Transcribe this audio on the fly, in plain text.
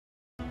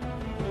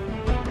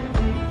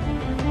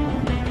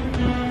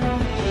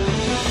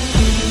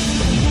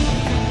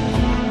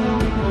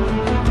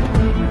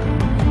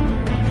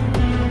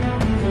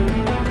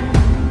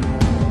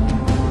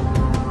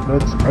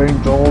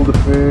paint all the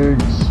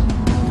pigs.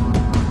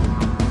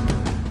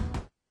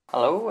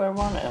 Hello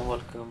everyone and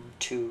welcome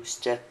to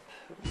step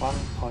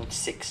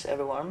 1.6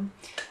 everyone.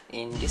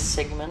 In this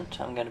segment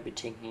I'm going to be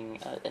taking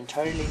an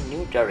entirely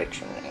new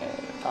direction,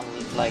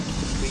 unlike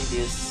the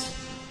previous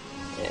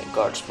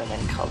Guardsman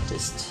and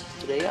Cultist.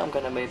 Today I'm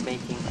going to be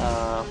making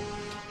a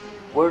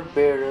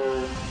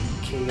Wordbearer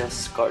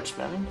Chaos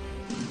Guardsman,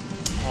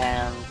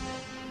 and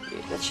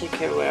let's check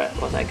here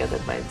what I got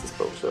at my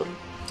disposal.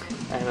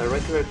 I have a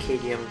regular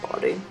KDM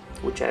body,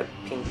 which I've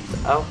pinked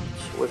out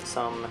with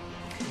some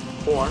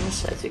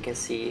horns, as you can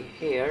see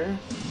here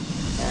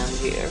and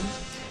here.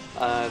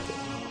 I've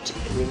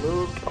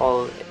removed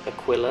all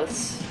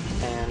Aquilas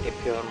and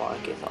Imperial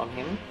Market on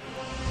him,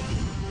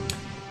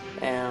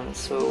 and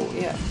so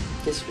yeah,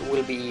 this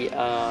will be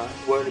a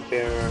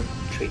Wordbearer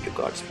Traitor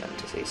Guardsman,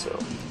 to say so.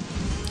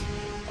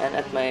 And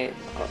at my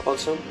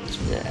also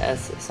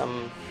as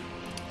some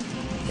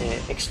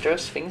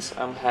extras things,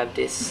 I have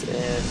this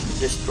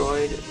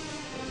destroyed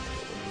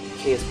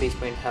Chaos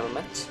Beastmarine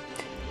helmet,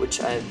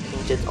 which I've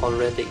painted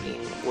already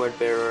in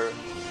Wordbearer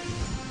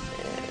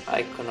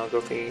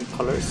iconography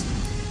colors.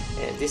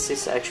 This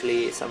is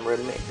actually some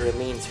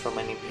remains from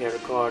an Imperial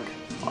Guard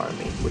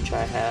army, which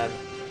I have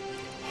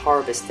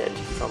harvested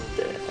from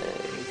the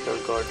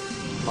Imperial Guard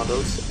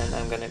models, and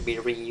I'm gonna be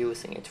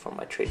reusing it for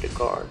my Traitor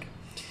Guard.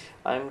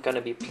 I'm gonna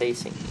be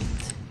placing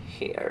it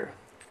here,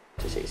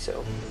 to say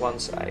so,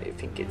 once I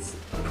think it's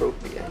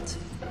appropriate.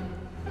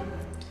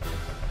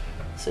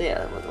 So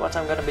yeah, what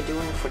I'm gonna be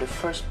doing for the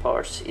first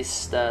part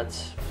is that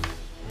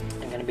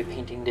I'm gonna be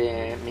painting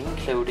the main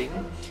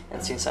clothing,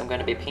 and since I'm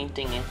gonna be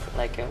painting it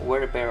like a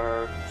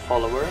Wordbearer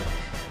follower,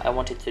 I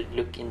want it to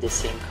look in the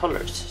same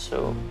colors.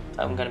 So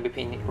I'm gonna be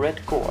painting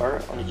red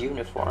gore on the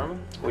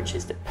uniform, which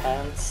is the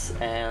pants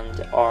and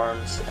the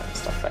arms and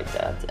stuff like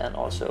that, and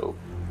also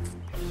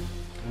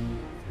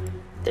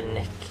the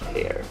neck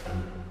here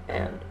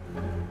and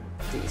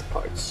these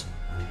parts,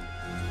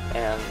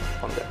 and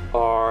on the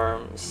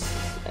arms,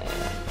 and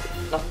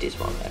not this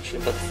one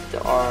actually, but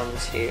the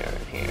arms here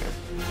and here.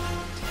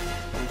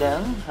 And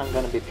then I'm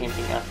gonna be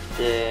painting up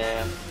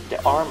the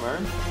armor,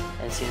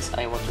 and since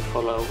I want to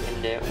follow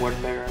in the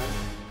Wordbearer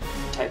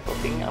type of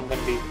thing, I'm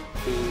gonna be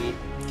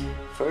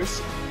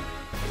first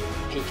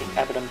painting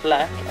Abaddon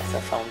Black as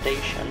a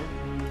foundation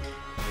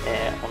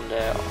on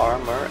the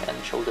armor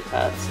and shoulder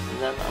pads,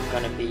 and then I'm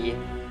gonna be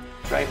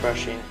dry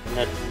brushing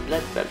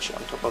lead belch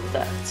on top of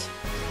that.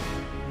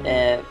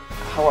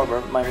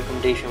 However, my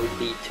recommendation would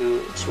be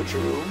to switch a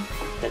room,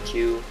 that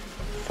you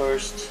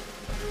first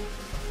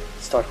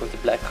start with the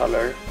black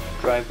color,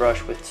 dry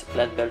brush with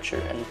lead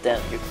belcher, and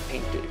then you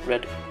paint the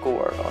red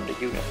gore on the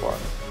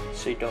uniform,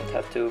 so you don't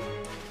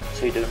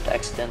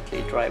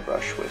accidentally dry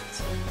brush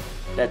with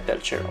lead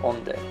belcher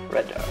on the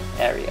red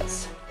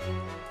areas.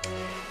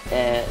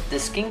 The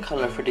skin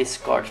color for this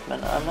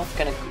Guardsman, I'm not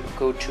gonna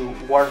go to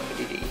Warp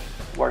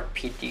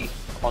PD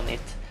on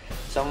it,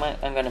 so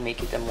I'm gonna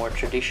make it a more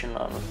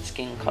traditional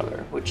skin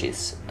color, which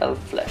is elf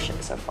flesh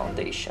as a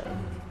foundation.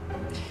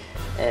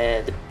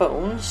 The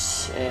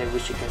bones,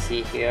 which you can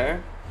see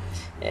here,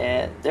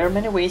 there are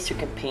many ways you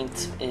can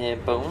paint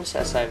bones,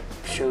 as I've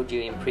showed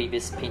you in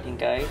previous painting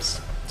guides.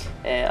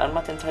 I'm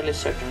not entirely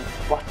certain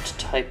what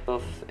type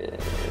of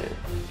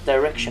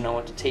direction I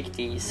want to take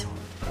these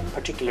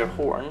particular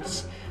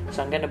horns,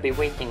 so I'm gonna be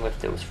waiting with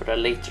those for a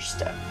later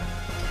step.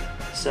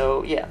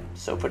 So yeah,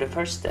 so for the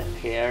first step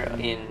here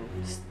in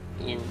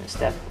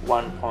step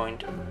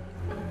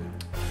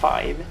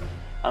 1.5,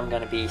 I'm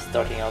gonna be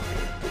starting out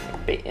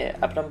with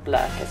Abaddon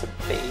Black as a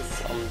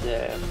base on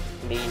the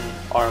main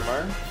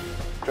armor,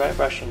 dry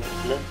brushing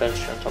lead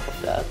belcher on top of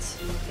that,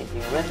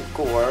 painting red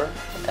gore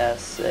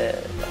as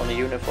on the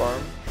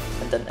uniform,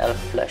 and then elf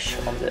flesh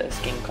on the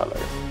skin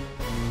color.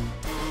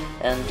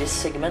 And this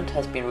segment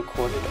has been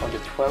recorded on the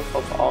 12th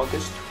of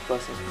August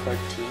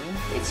 2013.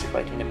 It's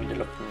right in the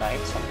middle of the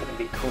night, so I'm gonna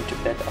be going to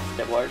bed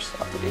afterwards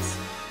after this.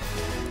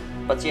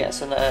 But yeah,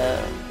 so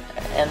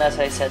and as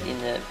I said in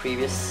the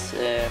previous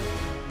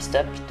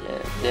step,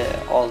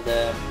 all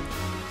the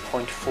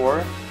point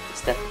 4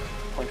 steps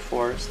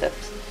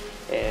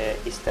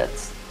is that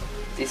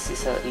this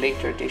is a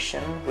later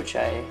edition, which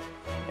I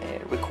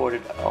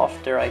recorded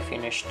after I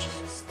finished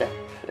step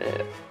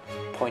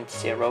point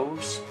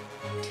zeros.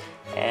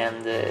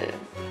 And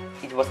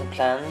it wasn't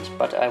planned,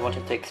 but I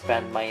wanted to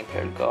expand my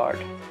Imperial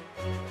Guard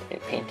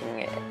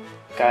painting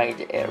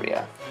guide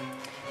area.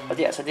 But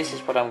yeah, so this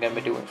is what I'm going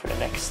to be doing for the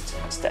next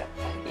step,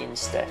 in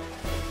step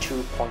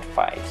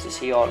 2.5. So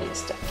see you all in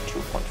step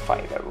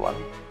 2.5, everyone.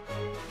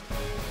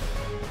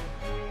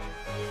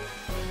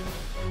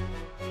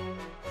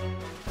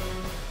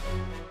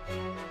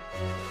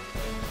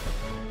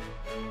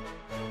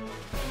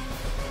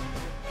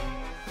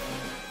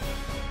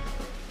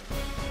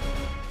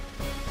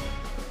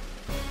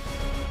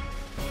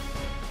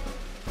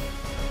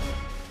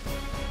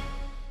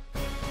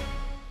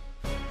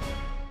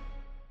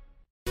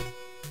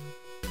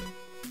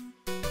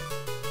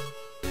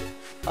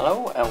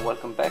 Hello and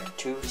welcome back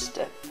to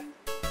step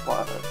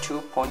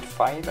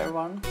 2.5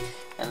 everyone.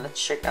 and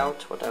let's check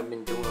out what I've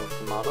been doing with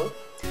the model.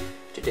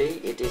 Today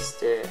it is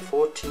the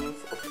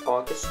 14th of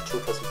August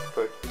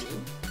 2013.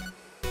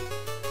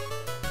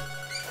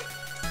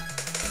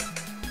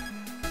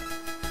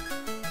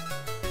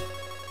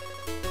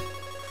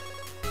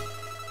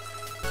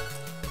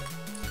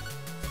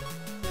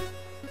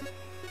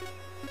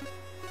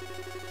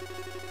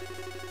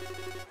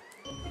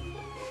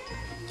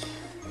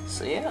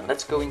 So yeah,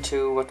 let's go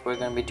into what we're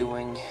going to be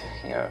doing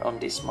here on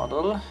this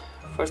model.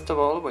 First of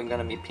all, we're going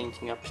to be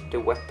painting up the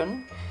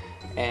weapon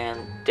and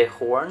the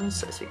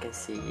horns, as you can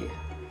see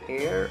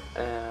here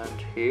and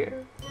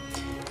here.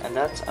 And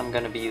that I'm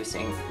going to be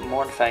using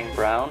Mornfang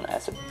Brown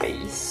as a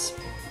base.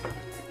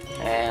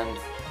 And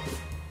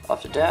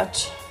after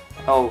that,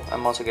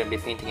 I'm also going to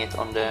be painting it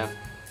on the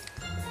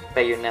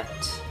bayonet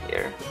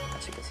here,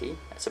 as you can see,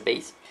 as a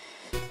base.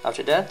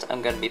 After that,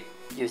 I'm going to be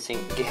using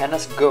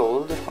Gehenna's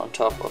Gold on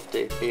top of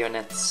the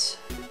bayonet's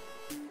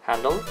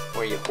handle,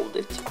 where you hold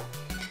it.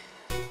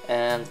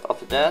 And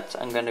after that,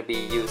 I'm going to be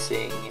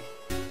using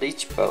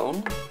Bleach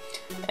Bone.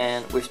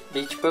 And with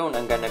Bleach Bone,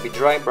 I'm going to be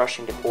dry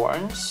brushing the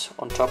horns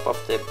on top of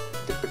the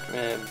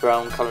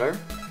brown color.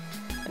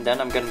 And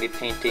then I'm going to be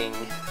painting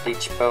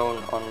Bleach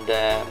Bone on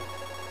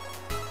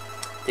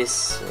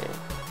this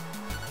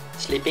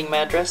sleeping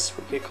mattress,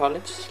 what do you call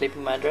it?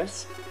 Sleeping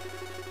mattress.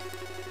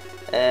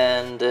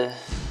 And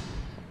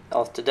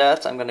after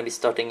that, I'm going to be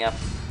starting up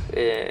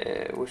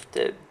with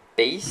the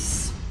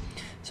base.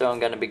 So I'm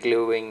going to be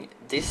gluing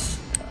this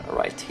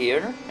right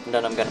here, and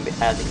then I'm going to be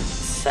adding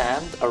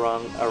sand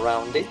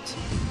around it.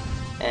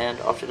 And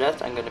after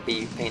that, I'm going to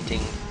be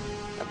painting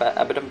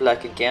a bit of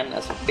black again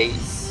as a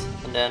base,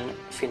 and then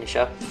finish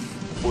up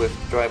with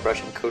dry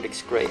brush and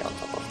Codex Gray on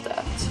top of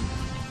that.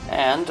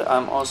 And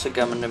I'm also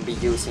going to be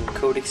using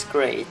Codex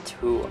Gray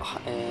to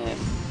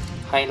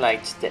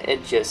highlight the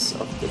edges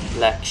of the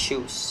black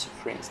shoes,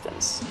 for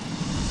instance.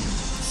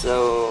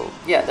 So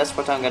yeah, that's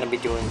what I'm going to be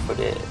doing for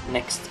the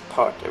next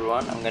part,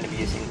 everyone. I'm going to be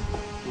using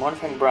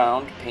Mornfang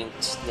Brown to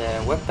paint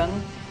the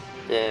weapon,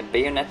 the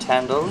bayonet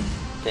handle,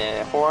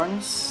 the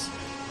horns,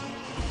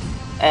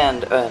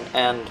 and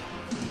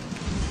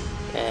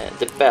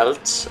the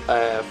belt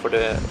for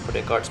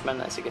the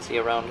guardsman, as you can see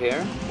around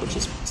here, which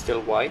is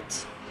still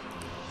white.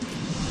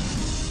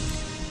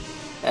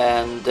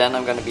 And then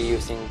I'm going to be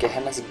using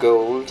Gehenna's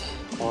Gold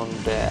on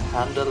the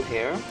handle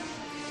here,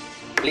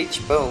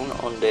 Bleach Bone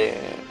on the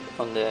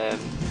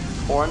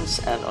horns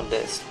and on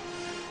the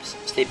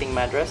sleeping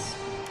mattress,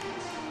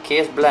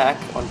 Chaos Black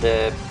on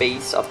the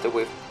base after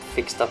we've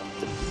fixed up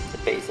the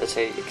base, as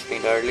I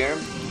explained earlier.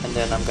 And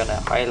then I'm gonna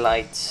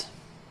highlight,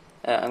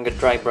 I'm gonna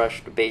dry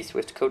brush the base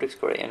with Codex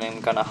Gray, and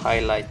I'm gonna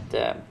highlight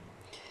the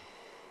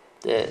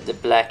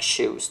black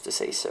shoes, to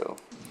say so.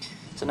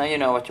 So now you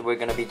know what we're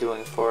gonna be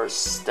doing for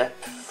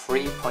step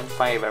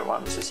 3.5,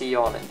 everyone. So see you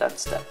all in that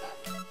step.